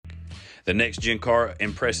The next gen car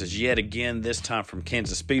impresses yet again, this time from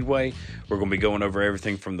Kansas Speedway. We're going to be going over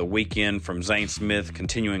everything from the weekend, from Zane Smith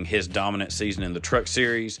continuing his dominant season in the Truck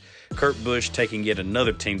Series, Kurt Busch taking yet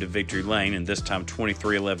another team to victory lane, and this time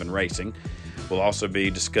 2311 Racing. We'll also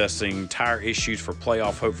be discussing tire issues for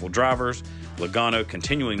playoff hopeful drivers, Logano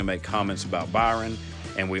continuing to make comments about Byron,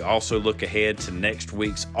 and we also look ahead to next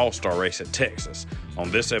week's All-Star race at Texas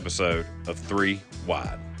on this episode of 3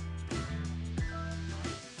 Wide.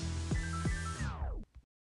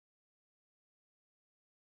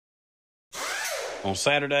 On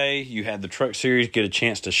Saturday, you had the Truck Series get a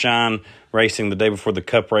chance to shine, racing the day before the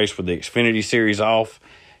Cup race with the Xfinity Series off.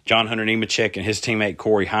 John Hunter Nemechek and his teammate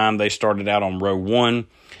Corey Heim, they started out on row one.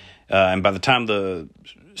 And by the time the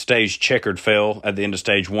stage checkered fell at the end of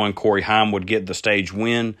stage one, Corey Heim would get the stage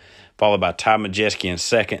win, followed by Ty Majeski in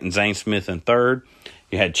second and Zane Smith in third.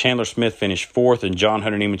 You had Chandler Smith finish fourth and John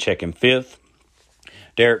Hunter Nemechek in fifth.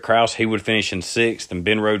 Derek Kraus, he would finish in sixth, and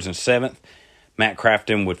Ben Rhodes in seventh. Matt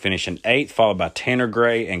Crafton would finish in eighth, followed by Tanner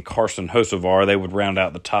Gray and Carson Hocevar. They would round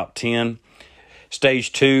out the top 10.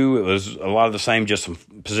 Stage two, it was a lot of the same, just some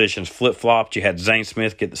positions flip-flopped. You had Zane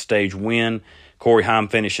Smith get the stage win. Corey Heim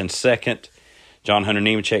finish in second. John Hunter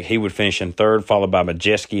Nemechek, he would finish in third, followed by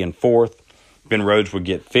Majeski in fourth. Ben Rhodes would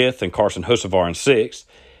get fifth, and Carson Hocevar in sixth.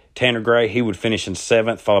 Tanner Gray, he would finish in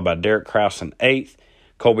seventh, followed by Derek Kraus in eighth.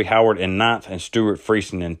 Colby Howard in ninth, and Stuart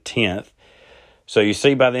Friesen in 10th. So you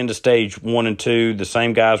see by the end of stage 1 and 2, the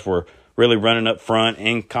same guys were really running up front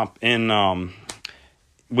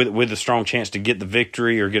with a strong chance to get the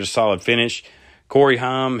victory or get a solid finish. Corey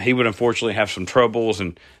Heim, he would unfortunately have some troubles,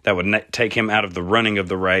 and that would take him out of the running of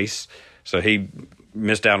the race. So he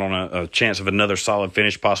missed out on a chance of another solid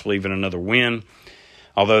finish, possibly even another win.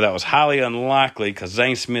 Although that was highly unlikely because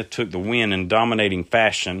Zane Smith took the win in dominating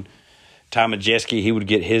fashion. Ty Majeski, he would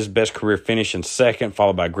get his best career finish in second,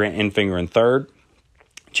 followed by Grant Enfinger in third.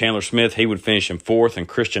 Chandler Smith, he would finish in fourth, and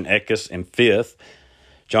Christian Eckes in fifth.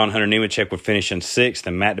 John Hunter Nemechek would finish in sixth,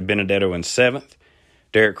 and Matt DiBenedetto in seventh.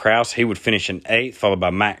 Derek Kraus, he would finish in eighth, followed by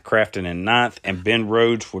Matt Crafton in ninth, and Ben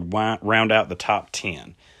Rhodes would round out the top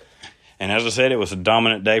 10. And as I said, it was a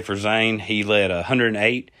dominant day for Zane. He led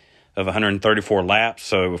 108 of 134 laps,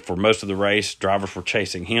 so for most of the race, drivers were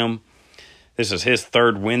chasing him. This is his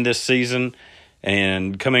third win this season,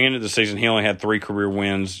 and coming into the season, he only had 3 career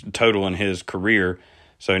wins total in his career,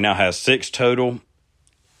 so he now has 6 total.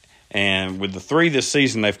 And with the 3 this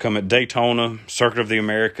season, they've come at Daytona, Circuit of the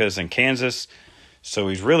Americas, and Kansas. So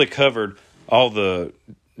he's really covered all the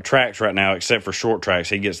tracks right now except for short tracks.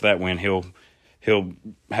 He gets that win, he'll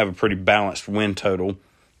have a pretty balanced win total.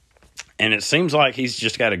 And it seems like he's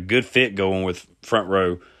just got a good fit going with Front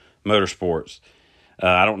Row Motorsports.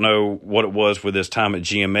 I don't know what it was with his time at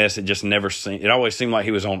GMS. It just never seemed. It always seemed like he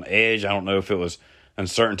was on edge. I don't know if it was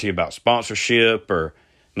uncertainty about sponsorship or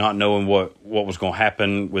not knowing what was going to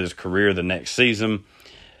happen with his career the next season.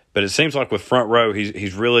 But it seems like with Front Row,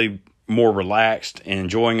 he's really more relaxed and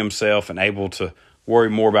enjoying himself and able to worry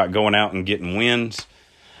more about going out and getting wins.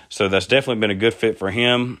 So that's definitely been a good fit for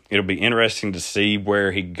him. It'll be interesting to see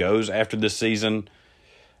where he goes after this season.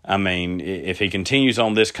 I mean, if he continues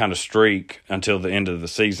on this kind of streak until the end of the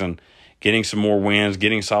season, getting some more wins,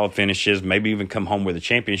 getting solid finishes, maybe even come home with a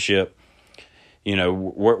championship,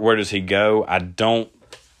 where does he go? I don't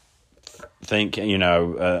think,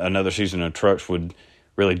 another season of trucks would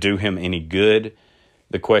really do him any good.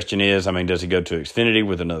 The question is, does he go to Xfinity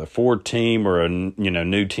with another Ford team or a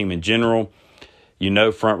new team in general?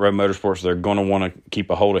 Front Row Motorsports, they're going to want to keep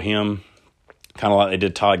a hold of him, kind of like they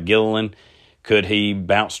did Todd Gilliland. Could he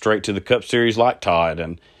bounce straight to the Cup Series like Todd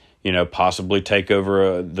and, possibly take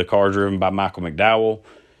over the car driven by Michael McDowell?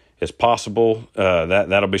 It's possible.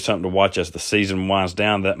 That'll be something to watch as the season winds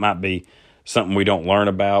down. That might be something we don't learn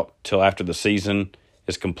about till after the season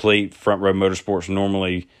is complete. Front Row Motorsports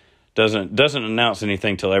normally doesn't announce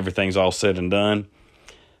anything till everything's all said and done.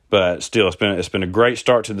 But still, it's been a great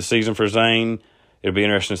start to the season for Zane. It'll be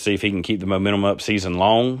interesting to see if he can keep the momentum up season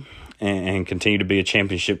long and continue to be a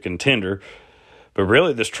championship contender. But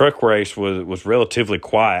really, this truck race was relatively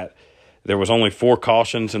quiet. There was only 4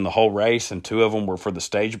 cautions in the whole race, and 2 of them were for the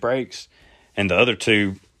stage breaks. And the other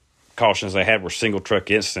 2 cautions they had were single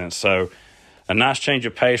truck incidents. So a nice change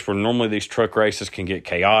of pace where normally these truck races can get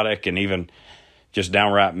chaotic and even just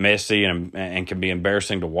downright messy and can be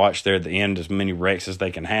embarrassing to watch there at the end, as many wrecks as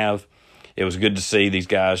they can have. It was good to see these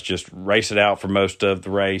guys just race it out for most of the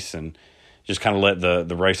race and just kind of let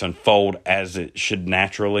the race unfold as it should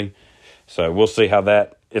naturally. So we'll see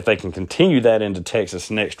if they can continue that into Texas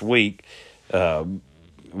next week,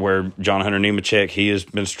 where John Hunter Nemechek, he has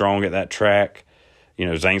been strong at that track.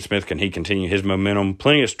 Zane Smith, can he continue his momentum?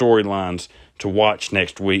 Plenty of storylines to watch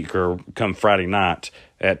next week or come Friday night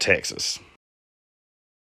at Texas.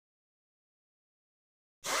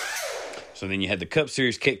 So then you had the Cup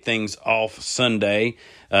Series kick things off Sunday.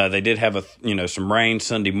 They did have some rain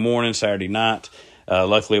Sunday morning, Saturday night.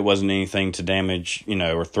 Luckily, it wasn't anything to damage,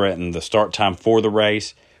 or threaten the start time for the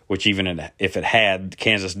race, which even if it had,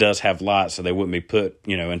 Kansas does have lights, so they wouldn't be put,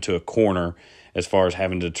 into a corner as far as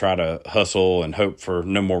having to try to hustle and hope for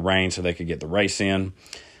no more rain so they could get the race in.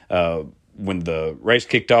 When the race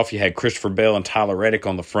kicked off, you had Christopher Bell and Tyler Reddick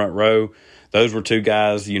on the front row. Those were two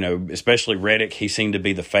guys, especially Reddick. He seemed to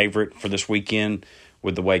be the favorite for this weekend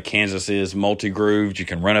with the way Kansas is multi-grooved. You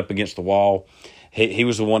can run up against the wall. He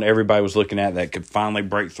was the one everybody was looking at that could finally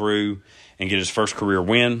break through and get his first career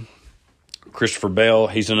win. Christopher Bell,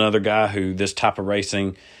 he's another guy who this type of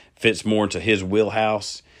racing fits more into his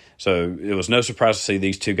wheelhouse. So it was no surprise to see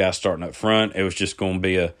these two guys starting up front. It was just going to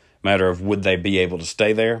be a matter of would they be able to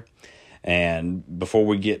stay there. And before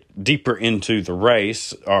we get deeper into the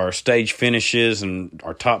race, our stage finishes and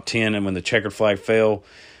our top 10 and when the checkered flag fell,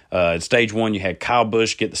 at stage 1 you had Kyle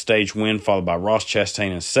Busch get the stage win, followed by Ross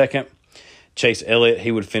Chastain in second. Chase Elliott,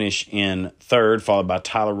 he would finish in third, followed by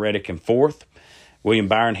Tyler Reddick in fourth. William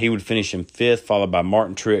Byron, he would finish in fifth, followed by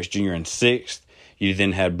Martin Truex Jr. in sixth. You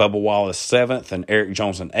then had Bubba Wallace seventh and Eric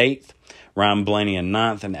Jones in eighth. Ryan Blaney in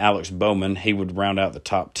ninth and Alex Bowman, he would round out the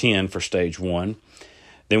top 10 for stage 1.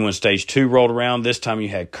 Then when stage 2 rolled around, this time you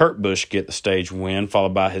had Kurt Busch get the stage win,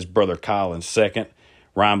 followed by his brother Kyle in second.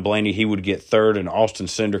 Ryan Blaney, he would get third, and Austin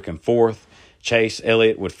Cindric in fourth. Chase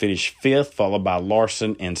Elliott would finish fifth, followed by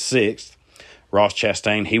Larson in sixth. Ross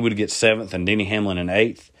Chastain, he would get seventh, and Denny Hamlin in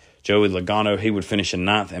eighth. Joey Logano, he would finish in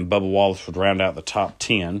ninth, and Bubba Wallace would round out the top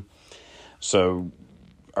 10. So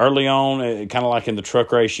early on, kind of like in the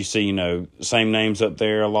truck race, you see, same names up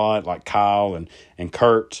there a lot, like Kyle and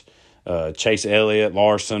Kurt, Chase Elliott,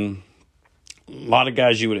 Larson. A lot of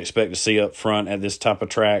guys you would expect to see up front at this type of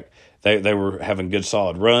track. They were having good,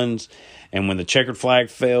 solid runs. And when the checkered flag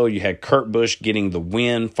fell, you had Kurt Busch getting the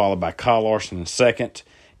win, followed by Kyle Larson in second.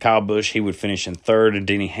 Kyle Busch, he would finish in third, and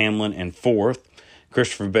Denny Hamlin in fourth.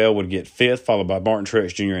 Christopher Bell would get fifth, followed by Martin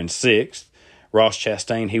Truex Jr. in sixth. Ross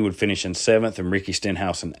Chastain, he would finish in seventh, and Ricky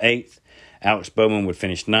Stenhouse in eighth. Alex Bowman would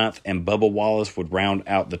finish ninth, and Bubba Wallace would round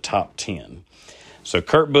out the top 10. So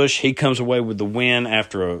Kurt Busch, he comes away with the win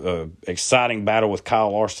after a exciting battle with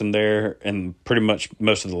Kyle Larson there and pretty much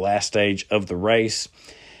most of the last stage of the race.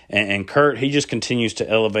 And Kurt, he just continues to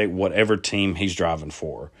elevate whatever team he's driving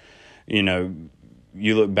for.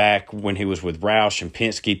 You look back when he was with Roush and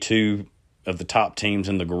Penske, two of the top teams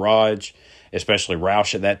in the garage, especially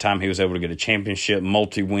Roush at that time. He was able to get a championship,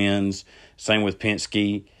 multi-wins. Same with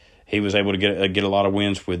Penske. He was able to get a lot of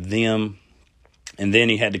wins with them. And then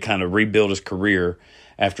he had to kind of rebuild his career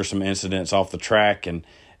after some incidents off the track. And,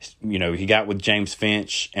 he got with James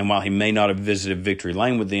Finch. And while he may not have visited Victory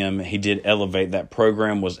Lane with them, he did elevate that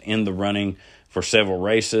program, was in the running for several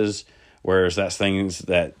races. Whereas that's things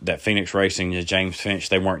that Phoenix Racing and James Finch,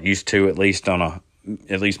 they weren't used to, at least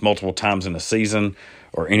multiple times in a season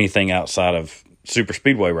or anything outside of super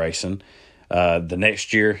speedway racing. The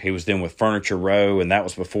next year, he was then with Furniture Row, and that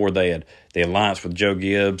was before they had the alliance with Joe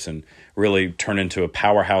Gibbs and really turned into a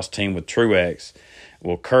powerhouse team with Truex.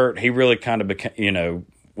 Well, Kurt, he really kind of became,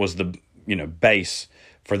 was the, base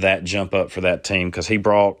for that jump up for that team because he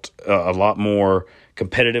brought a lot more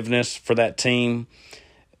competitiveness for that team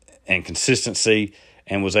and consistency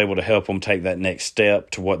and was able to help them take that next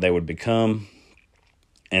step to what they would become.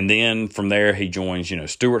 And then from there, he joins,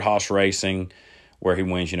 Stewart-Haas Racing, where he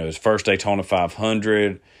wins, his first Daytona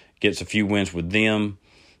 500, gets a few wins with them,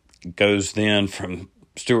 goes then from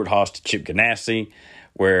Stewart-Haas to Chip Ganassi,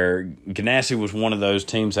 where Ganassi was one of those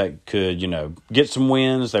teams that could, get some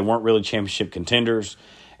wins. They weren't really championship contenders,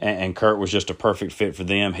 and Kurt was just a perfect fit for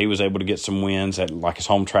them. He was able to get some wins at like his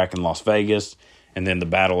home track in Las Vegas, and then the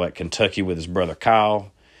battle at Kentucky with his brother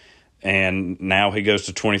Kyle. And now he goes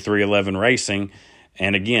to 23XI Racing,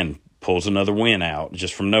 and again, pulls another win out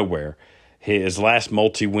just from nowhere. His last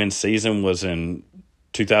multi-win season was in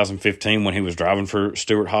 2015 when he was driving for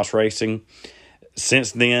Stewart-Haas Racing.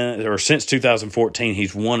 Since then, or since 2014,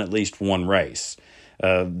 he's won at least one race.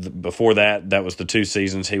 Before that was the 2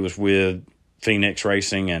 seasons he was with Phoenix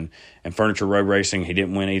Racing and Furniture Row Racing. He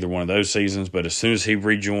didn't win either one of those seasons, but as soon as he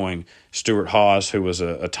rejoined Stewart-Haas, who was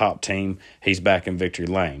a top team, he's back in Victory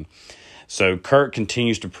Lane. So Kurt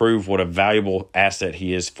continues to prove what a valuable asset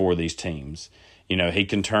he is for these teams. He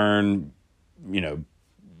can turn,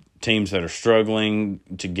 teams that are struggling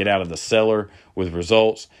to get out of the cellar with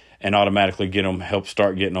results and automatically help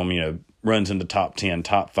start getting them, runs in the top 10,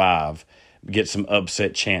 top 5 get some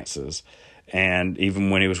upset chances. And even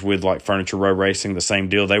when he was with like Furniture Row Racing, the same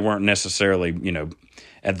deal. They weren't necessarily,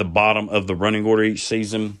 at the bottom of the running order each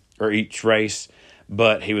season or each race,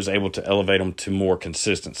 but he was able to elevate them to more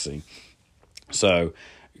consistency. So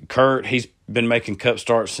Kurt, he's been making Cup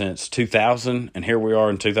starts since 2000, and here we are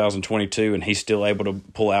in 2022, and he's still able to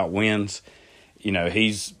pull out wins.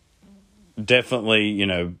 He's definitely,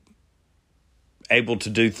 able to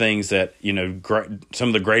do things that, some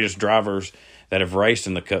of the greatest drivers that have raced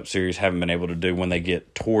in the Cup Series haven't been able to do when they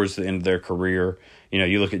get towards the end of their career.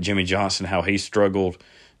 You look at Jimmie Johnson, how he struggled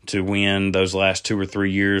to win those last 2 or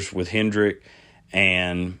 3 years with Hendrick,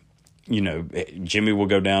 and, Jimmy will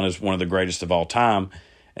go down as one of the greatest of all time.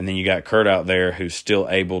 And then you got Kurt out there who's still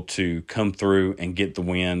able to come through and get the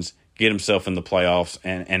wins, get himself in the playoffs,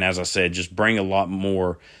 and as I said, just bring a lot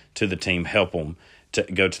more to the team, help them to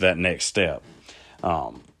go to that next step.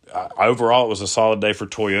 Overall, it was a solid day for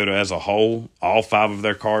Toyota as a whole. All 5 of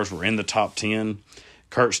their cars were in the top 10.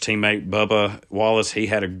 Kurt's teammate, Bubba Wallace, he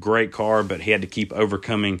had a great car, but he had to keep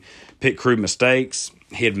overcoming pit crew mistakes.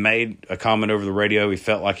 He had made a comment over the radio. He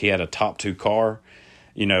felt like he had a top 2 car.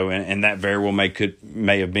 And that very well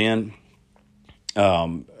may have been.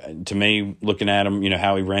 To me, looking at him,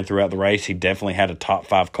 how he ran throughout the race, he definitely had a top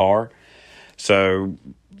 5 car. So,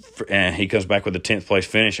 and he comes back with a 10th place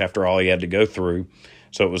finish after all he had to go through.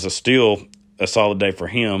 So it was still a solid day for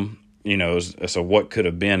him. So what could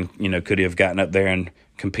have been, could he have gotten up there and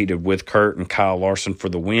competed with Kurt and Kyle Larson for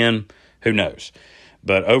the win? Who knows?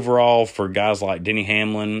 But overall, for guys like Denny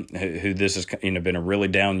Hamlin, who this has been a really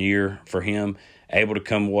down year for him, able to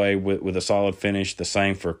come away with a solid finish. The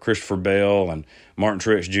same for Christopher Bell and Martin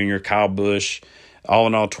Truex Jr., Kyle Busch. All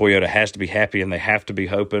in all, Toyota has to be happy, and they have to be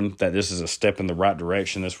hoping that this is a step in the right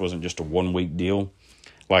direction. This wasn't just a one-week deal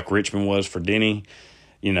like Richmond was for Denny.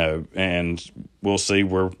 And we'll see.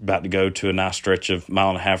 We're about to go to a nice stretch of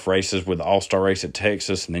 1.5-mile races with the All-Star race at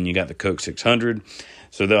Texas, and then you got the Coke 600.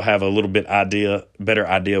 So they'll have a little bit better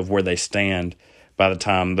idea of where they stand by the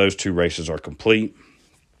time those 2 races are complete.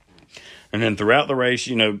 And then throughout the race,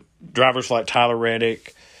 drivers like Tyler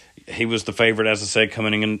Reddick, he was the favorite, as I said,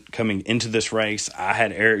 coming into this race. I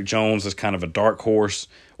had Eric Jones as kind of a dark horse.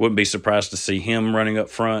 Wouldn't be surprised to see him running up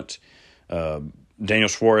front. Daniel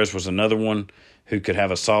Suarez was another one who could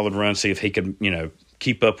have a solid run, see if he could,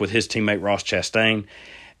 keep up with his teammate Ross Chastain.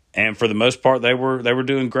 And for the most part, they were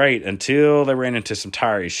doing great until they ran into some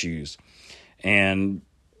tire issues. And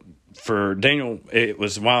for Daniel, it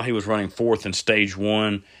was while he was running 4th in stage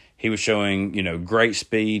 1, he was showing, great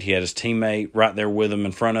speed. He had his teammate right there with him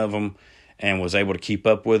in front of him and was able to keep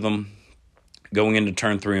up with him. Going into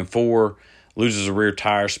turn 3 and 4, loses a rear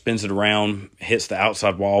tire, spins it around, hits the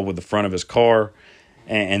outside wall with the front of his car,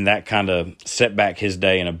 and that kind of set back his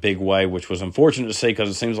day in a big way, which was unfortunate to see because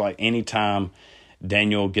it seems like any time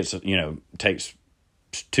Daniel gets, takes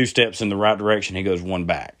 2 steps in the right direction, he goes 1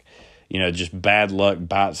 back. Just bad luck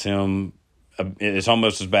bites him. It's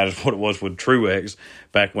almost as bad as what it was with Truex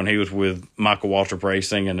back when he was with Michael Waltrip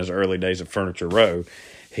Racing in his early days at Furniture Row.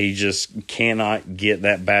 He just cannot get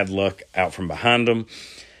that bad luck out from behind him.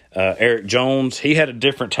 Eric Jones, he had a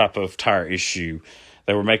different type of tire issue.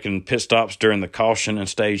 They were making pit stops during the caution in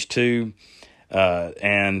stage 2,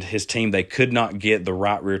 and his team, they could not get the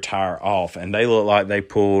right rear tire off, and they looked like they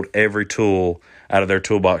pulled every tool out of their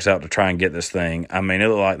toolbox out to try and get this thing. I mean, it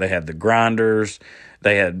looked like they had the grinders,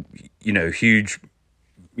 they had, huge,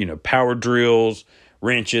 power drills,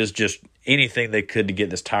 wrenches, just anything they could to get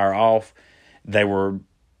this tire off. They were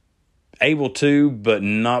able to, but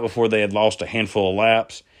not before they had lost a handful of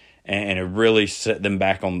laps, and it really set them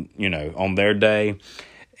back on, on their day.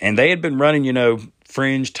 And they had been running,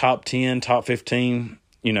 fringe top 10, top 15,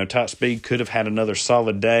 top speed, could have had another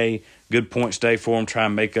solid day, good points day for him, try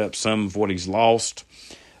and make up some of what he's lost.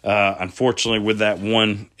 Unfortunately, with that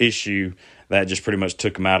one issue, that just pretty much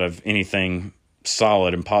took him out of anything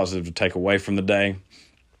solid and positive to take away from the day.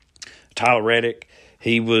 Tyler Reddick,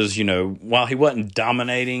 he was, while he wasn't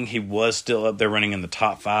dominating, he was still up there running in the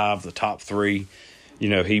top 5, the top 3.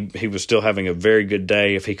 He was still having a very good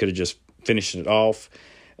day if he could have just finished it off.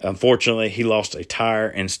 Unfortunately, he lost a tire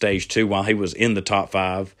in stage 2 while he was in the top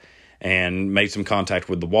 5 and made some contact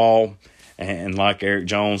with the wall. And like Eric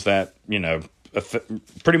Jones, that,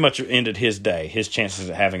 pretty much ended his day, his chances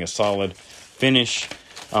of having a solid finish.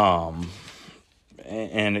 And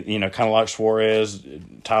kind of like Suarez,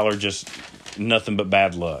 Tyler just nothing but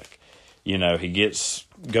bad luck. He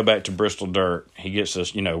go back to Bristol Dirt. He gets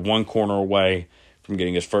us, 1 corner away from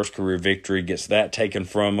getting his first career victory, gets that taken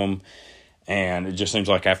from him. And it just seems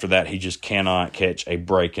like after that, he just cannot catch a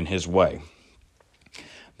break in his way.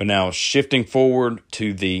 But now shifting forward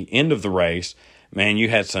to the end of the race, man, you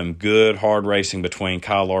had some good hard racing between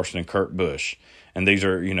Kyle Larson and Kurt Busch. And these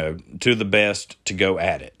are, two of the best to go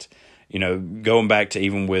at it. Going back to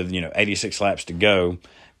even with, 86 laps to go,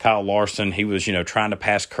 Kyle Larson, he was, trying to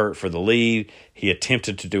pass Kurt for the lead. He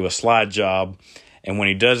attempted to do a slide job. And when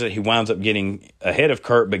he does it, he winds up getting ahead of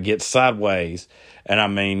Kurt, but gets sideways. And I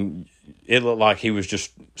mean, it looked like he was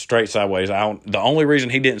just straight sideways. The only reason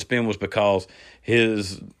he didn't spin was because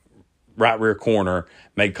his right rear corner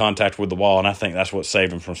made contact with the wall. And I think that's what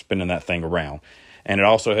saved him from spinning that thing around. And it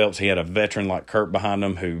also helps he had a veteran like Kurt behind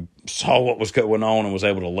him who saw what was going on and was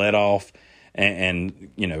able to let off and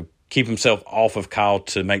keep himself off of Kyle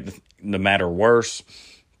to make the matter worse.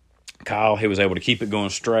 Kyle, he was able to keep it going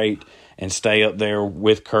straight and stay up there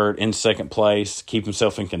with Kurt in second place, keep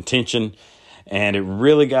himself in contention. And it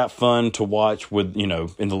really got fun to watch with,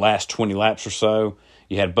 in the last 20 laps or so.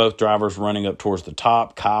 You had both drivers running up towards the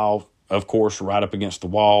top. Kyle, of course, right up against the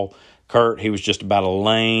wall. Kurt, he was just about a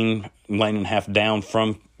lane and a half down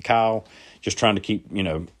from Kyle, just trying to keep,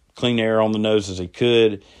 clean air on the nose as he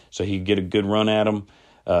could so he could get a good run at him.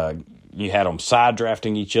 You had them side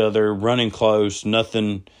drafting each other, running close,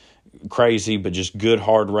 nothing crazy, but just good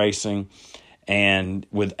hard racing. And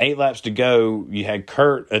with 8 laps to go, you had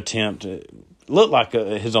Kurt attempt, looked like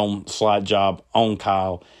his own slide job on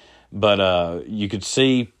Kyle, but you could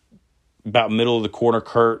see about middle of the corner,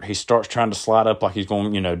 Kurt, he starts trying to slide up like he's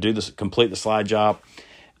going, complete the slide job.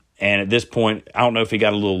 And at this point, I don't know if he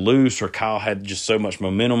got a little loose or Kyle had just so much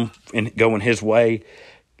momentum going his way.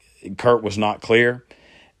 Kurt was not clear.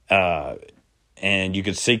 And you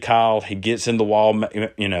could see Kyle, he gets in the wall,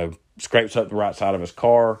 scrapes up the right side of his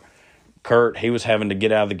car. Kurt, he was having to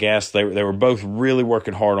get out of the gas. They were both really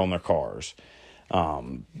working hard on their cars.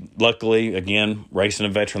 Luckily, again, racing a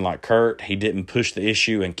veteran like Kurt, he didn't push the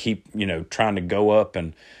issue and keep, trying to go up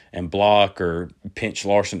and block or pinch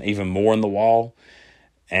Larson even more in the wall.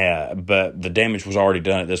 But the damage was already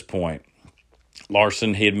done at this point.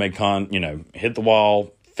 Larson, he had made hit the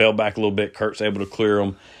wall, fell back a little bit. Kurt's able to clear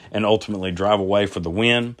him and ultimately drive away for the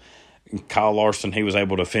win. Kyle Larson, he was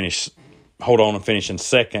able to hold on and finish in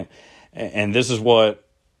second. And this is what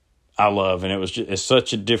I love. And it's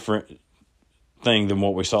such a different thing than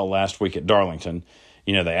what we saw last week at Darlington.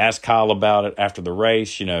 They asked Kyle about it after the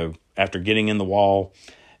race, after getting in the wall.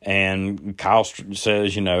 And Kyle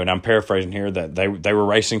says, and I'm paraphrasing here, that they were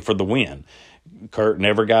racing for the win. Kurt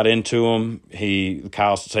never got into him.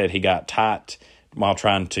 Kyle said he got tight while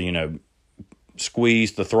trying to,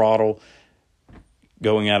 squeeze the throttle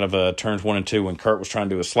going out of turns 1 and 2 when Kurt was trying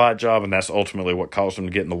to do a slide job, and that's ultimately what caused him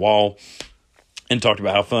to get in the wall. And talked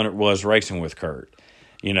about how fun it was racing with Kurt.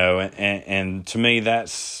 And to me,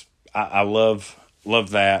 I love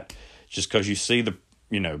that just because you see the,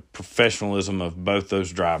 professionalism of both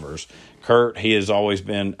those drivers. Kurt, he has always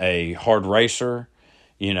been a hard racer.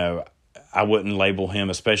 I wouldn't label him,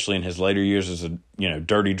 especially in his later years, as a,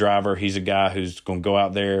 dirty driver. He's a guy who's going to go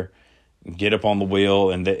out there, get up on the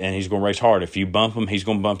wheel, and he's going to race hard. If you bump him, he's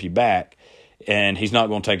going to bump you back. And he's not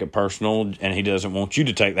going to take it personal, and he doesn't want you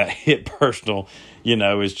to take that hit personal.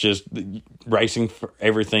 It's just racing for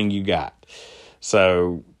everything you got.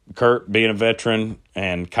 So Kurt being a veteran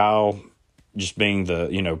and Kyle just being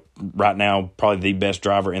the, right now probably the best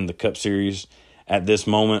driver in the Cup Series at this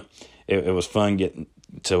moment, it was fun getting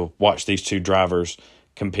to watch these two drivers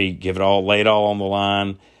compete, lay it all on the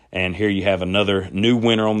line. And here you have another new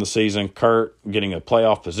winner on the season, Kurt getting a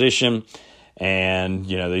playoff position. And,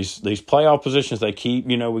 these playoff positions, they keep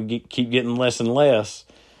getting less and less.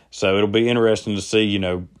 So it'll be interesting to see,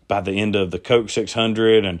 by the end of the Coke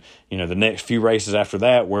 600 and, the next few races after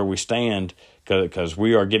that, where we stand, because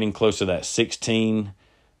we are getting close to that 16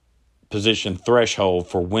 position threshold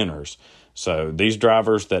for winners. So these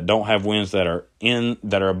drivers that don't have wins that are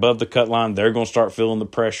above the cut line, they're going to start feeling the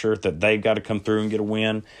pressure that they've got to come through and get a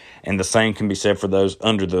win. And the same can be said for those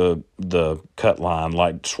under the cut line,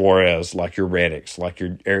 like Suarez, like your Reddicks, like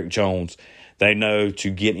your Eric Jones. They know to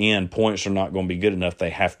get in, points are not going to be good enough.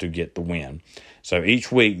 They have to get the win. So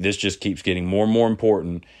each week, this just keeps getting more and more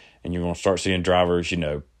important, and you're going to start seeing drivers,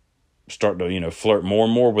 start to, flirt more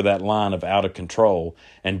and more with that line of out of control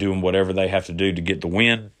and doing whatever they have to do to get the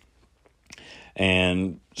win.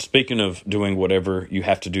 And speaking of doing whatever you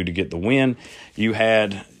have to do to get the win, you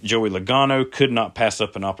had Joey Logano could not pass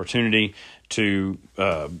up an opportunity to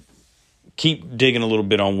keep digging a little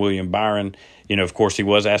bit on William Byron. Of course, he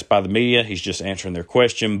was asked by the media. He's just answering their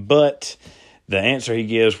question. But the answer he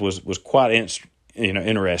gives was quite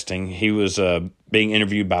interesting. He was being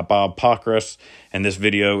interviewed by Bob Pockrass, and this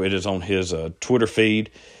video, it is on his Twitter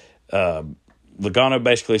feed. Logano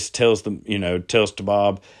basically tells to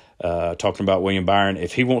Bob, talking about William Byron,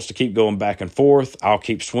 if he wants to keep going back and forth, I'll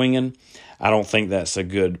keep swinging. I don't think that's a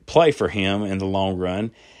good play for him in the long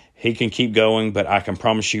run. He can keep going, but I can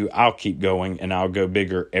promise you I'll keep going, and I'll go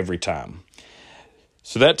bigger every time.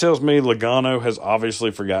 So that tells me Logano has obviously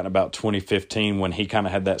forgotten about 2015 when he kind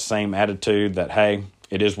of had that same attitude that, hey,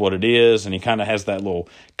 it is what it is, and he kind of has that little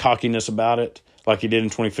cockiness about it like he did in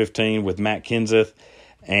 2015 with Matt Kenseth.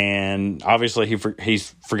 And obviously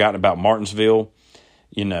he's forgotten about Martinsville,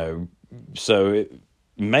 so it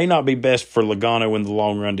may not be best for Logano in the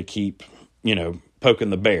long run to keep, poking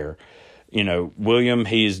the bear. William,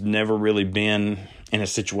 he's never really been in a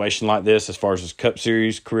situation like this as far as his Cup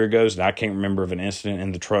Series career goes. And I can't remember of an incident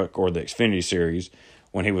in the Truck or the Xfinity Series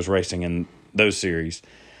when he was racing in those series.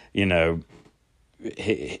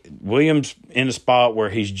 Williams in a spot where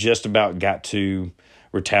he's just about got to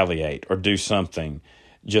retaliate or do something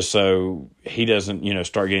just so he doesn't,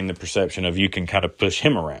 start getting the perception of you can kind of push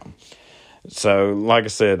him around. So, like I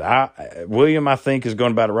said, William, I think, is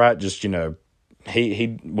going about it right. Just,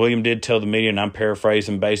 William did tell the media, and I'm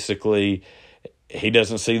paraphrasing, basically, he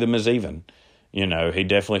doesn't see them as even. He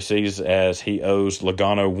definitely sees as he owes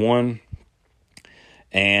Logano one,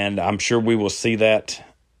 and I'm sure we will see that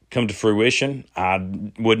come to fruition. I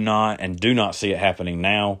would not and do not see it happening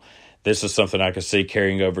now. This is something I could see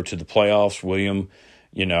carrying over to the playoffs. William,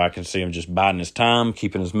 I can see him just biding his time,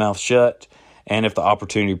 keeping his mouth shut. And if the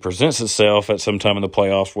opportunity presents itself at some time in the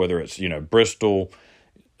playoffs, whether it's, Bristol,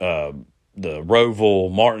 the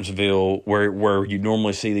Roval, Martinsville, where you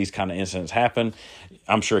normally see these kind of incidents happen,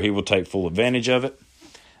 I'm sure he will take full advantage of it.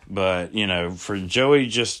 But, for Joey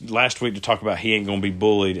just last week to talk about he ain't going to be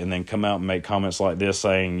bullied and then come out and make comments like this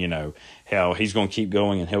saying, how he's going to keep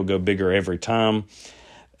going and he'll go bigger every time,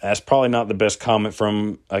 that's probably not the best comment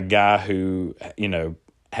from a guy who,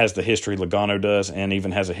 has the history Logano does and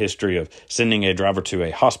even has a history of sending a driver to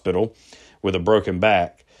a hospital with a broken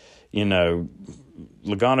back.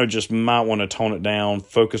 Logano just might want to tone it down,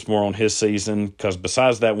 focus more on his season, because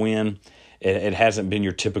besides that win, it hasn't been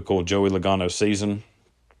your typical Joey Logano season.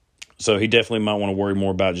 So he definitely might want to worry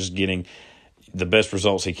more about just getting the best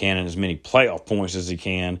results he can and as many playoff points as he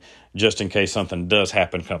can, just in case something does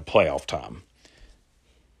happen come playoff time.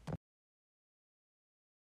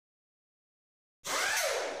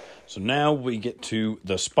 So now we get to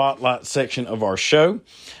the spotlight section of our show,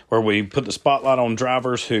 where we put the spotlight on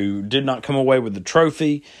drivers who did not come away with the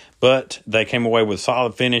trophy, but they came away with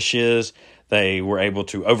solid finishes. They were able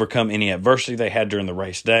to overcome any adversity they had during the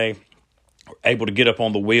race day, were able to get up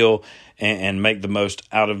on the wheel and make the most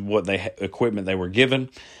out of what equipment they were given.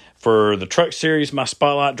 For the Truck Series, my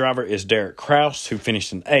spotlight driver is Derek Kraus, who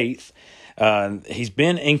finished in 8th. He's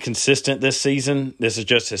been inconsistent this season. This is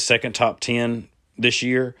just his second top 10 this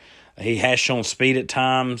year. He has shown speed at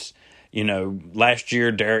times. Last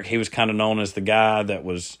year, Derek, he was kind of known as the guy that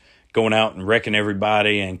was going out and wrecking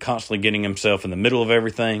everybody and constantly getting himself in the middle of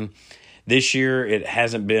everything. This year, it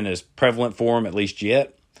hasn't been as prevalent for him, at least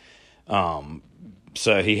yet.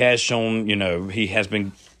 So he has shown, he has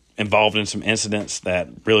been involved in some incidents that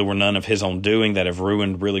really were none of his own doing that have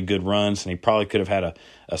ruined really good runs, and he probably could have had a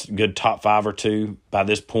good top 5 or 2 by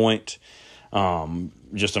this point.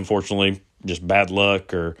 Just unfortunately, just bad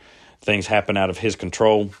luck or things happen out of his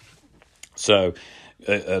control. So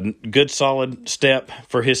a good solid step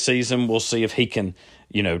for his season. We'll see if he can,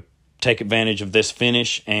 take advantage of this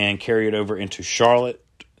finish and carry it over into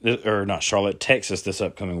Texas this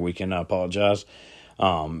upcoming weekend. I apologize.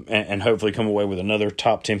 And hopefully come away with another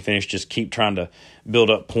top 10 finish. Just keep trying to build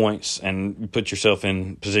up points and put yourself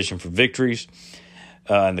in position for victories.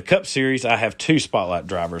 In the Cup Series, I have 2 spotlight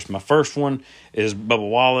drivers. My first one is Bubba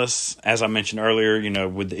Wallace. As I mentioned earlier,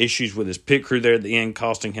 with the issues with his pit crew there at the end,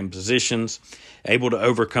 costing him positions, able to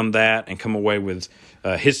overcome that and come away with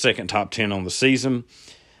his second top 10 on the season.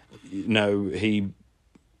 He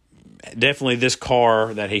definitely, this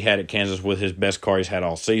car that he had at Kansas was his best car he's had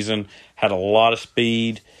all season, had a lot of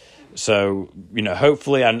speed. So,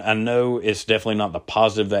 hopefully, I know it's definitely not the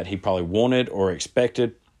positive that he probably wanted or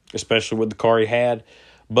expected, especially with the car he had,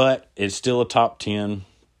 but it's still a top 10,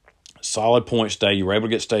 solid points day. You were able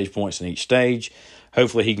to get stage points in each stage.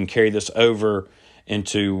 Hopefully he can carry this over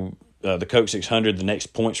into the Coke 600, the next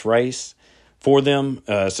points race for them.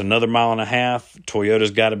 It's another 1.5 miles.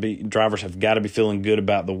 Drivers have got to be feeling good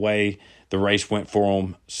about the way the race went for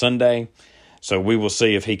them Sunday. So we will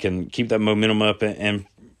see if he can keep that momentum up and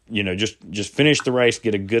just finish the race,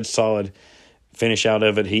 get a good solid finish out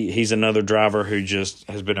of it. He's another driver who just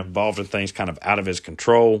has been involved in things kind of out of his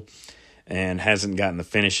control and hasn't gotten the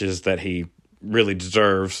finishes that he really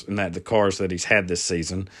deserves in the cars that he's had this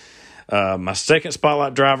season. My second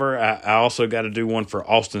spotlight driver, I also got to do one for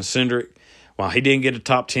Austin Cindric. While he didn't get a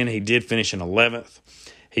top 10, he did finish in 11th.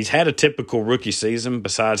 He's had a typical rookie season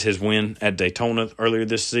besides his win at Daytona earlier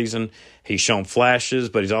this season. He's shown flashes,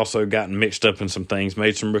 but he's also gotten mixed up in some things,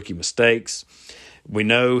 made some rookie mistakes. We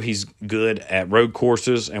know he's good at road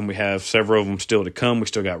courses, and we have several of them still to come. We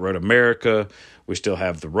still got Road America. We still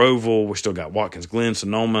have the Roval. We still got Watkins Glen,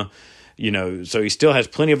 Sonoma. So he still has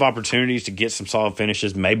plenty of opportunities to get some solid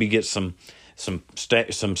finishes, maybe get some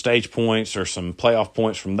stage points or some playoff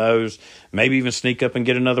points from those, maybe even sneak up and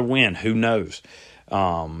get another win. Who knows?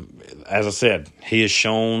 As I said, he has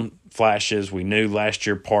shown flashes. We knew last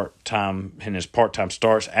year in his part-time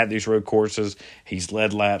starts at these road courses, he's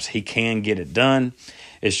led laps. He can get it done.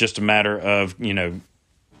 It's just a matter of,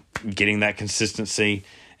 getting that consistency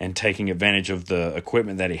and taking advantage of the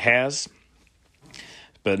equipment that he has.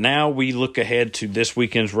 But now we look ahead to this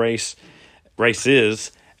weekend's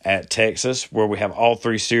races at Texas, where we have all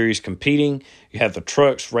three series competing. You have the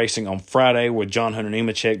trucks racing on Friday with John Hunter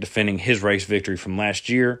Nemechek defending his race victory from last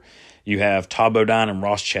year. You have Todd Bodine and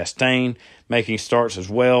Ross Chastain making starts as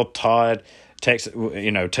well. Texas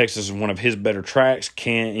is one of his better tracks.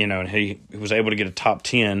 And he was able to get a top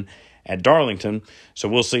 10 at Darlington. So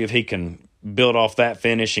we'll see if he can build off that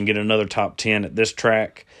finish and get another top 10 at this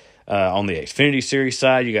track. On the Xfinity Series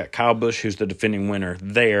side, you got Kyle Busch, who's the defending winner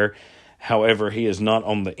there. However, he is not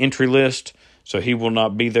on the entry list, so he will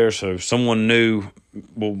not be there. So someone new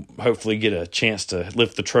will hopefully get a chance to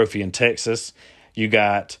lift the trophy in Texas. You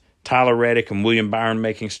got Tyler Reddick and William Byron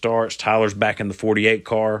making starts. Tyler's back in the 48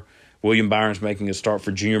 car. William Byron's making a start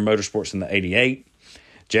for Junior Motorsports in the 88.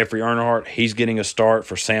 Jeffrey Earnhardt, he's getting a start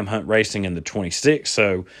for Sam Hunt Racing in the 26,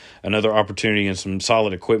 so another opportunity and some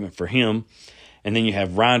solid equipment for him. And then you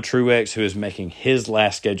have Ryan Truex, who is making his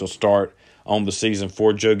last scheduled start on the season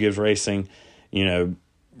for Joe Gibbs Racing.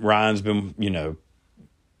 Ryan's been,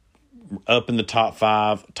 up in the top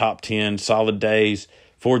 5, top 10, solid days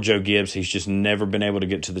for Joe Gibbs. He's just never been able to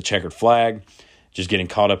get to the checkered flag, just getting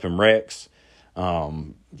caught up in wrecks.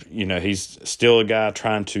 He's still a guy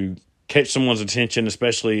trying to catch someone's attention,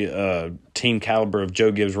 especially team caliber of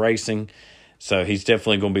Joe Gibbs Racing. So he's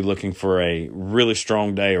definitely going to be looking for a really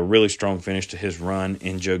strong day, a really strong finish to his run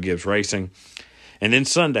in Joe Gibbs Racing. And then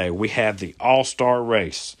Sunday, we have the All-Star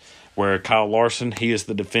Race, where Kyle Larson, he is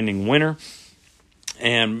the defending winner.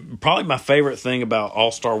 And probably my favorite thing about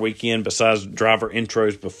All-Star Weekend, besides driver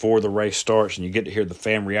intros before the race starts and you get to hear the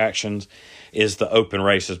fan reactions, is the open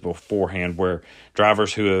races beforehand, where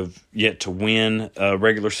drivers who have yet to win a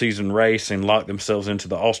regular season race and lock themselves into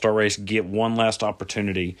the All-Star Race get one last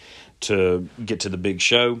opportunity to get to the big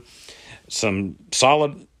show. Some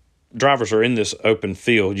solid drivers are in this open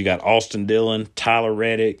field. You got Austin Dillon, Tyler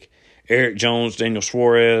Reddick, Eric Jones, Daniel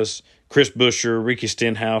Suarez, Chris Buescher, Ricky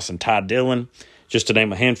Stenhouse, and Ty Dillon, just to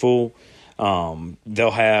name a handful.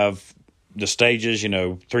 They'll have the stages,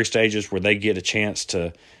 3 stages where they get a chance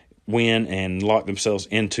to win and lock themselves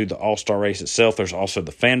into the All-Star Race itself. There's also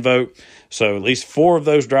the fan vote. So at least 4 of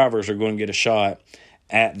those drivers are going to get a shot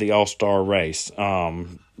at the All-Star Race.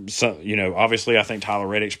 Obviously I think Tyler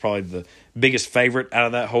Reddick's probably the biggest favorite out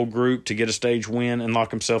of that whole group to get a stage win and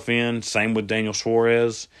lock himself in. Same with Daniel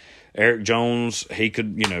Suarez. Eric Jones, he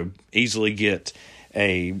could, easily get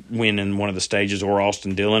a win in one of the stages, or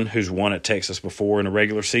Austin Dillon, who's won at Texas before in a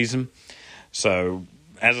regular season. So,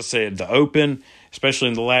 as I said, the Open, especially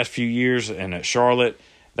in the last few years and at Charlotte,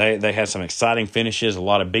 they had some exciting finishes, a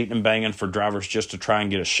lot of beating and banging for drivers just to try and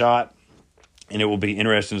get a shot. And it will be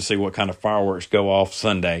interesting to see what kind of fireworks go off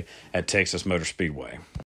Sunday at Texas Motor Speedway.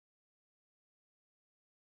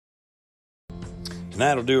 And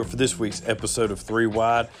that'll do it for this week's episode of 3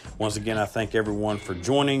 Wide. Once again, I thank everyone for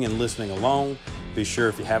joining and listening along. Be sure,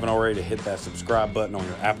 if you haven't already, to hit that subscribe button on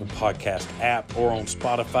your Apple Podcast app or on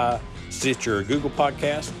Spotify, Stitcher, or Google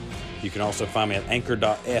Podcast. You can also find me at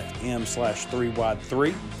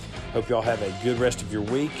anchor.fm/3wide3. Hope y'all have a good rest of your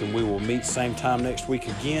week, and we will meet same time next week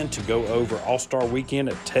again to go over All-Star Weekend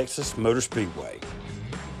at Texas Motor Speedway.